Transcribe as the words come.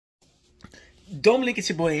Don't blink, it's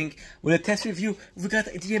your boy Ink. With a test review, we got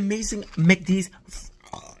the amazing McD's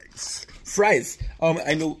fries.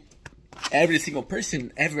 I know every single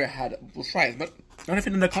person ever had fries, but not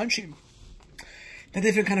even in the country. They're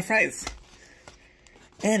different kind of fries.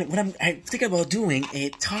 And what I'm thinking about doing a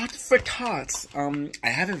tot for tots. I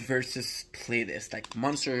have a versus playlist, like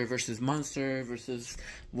Monster versus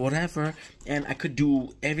whatever, and I could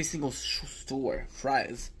do every single store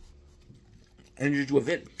fries and just do a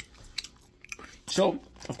vid. So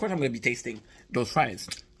of course I'm gonna be tasting those fries.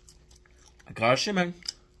 Gosh, man,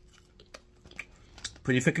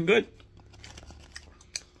 pretty freaking good.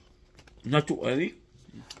 Not too oily.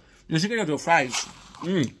 Just thinking of those fries.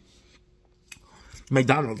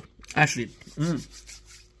 McDonald's, actually.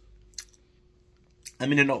 I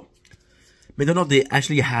mean, no. McDonald's, they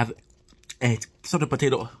actually have a sort of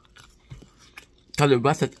potato called the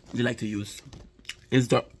russet they like to use. It's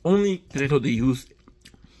the only potato they use.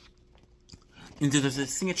 It's a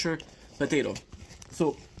signature potato.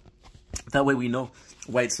 So that way we know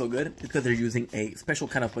why it's so good. Because they're using a special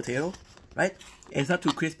kind of potato, right? It's not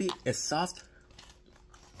too crispy. It's soft,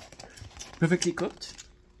 perfectly cooked.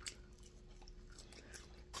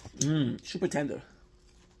 Super tender.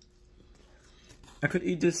 I could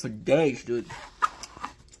eat this for days, dude.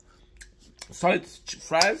 Solid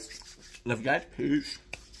fries. Love you guys. Peace.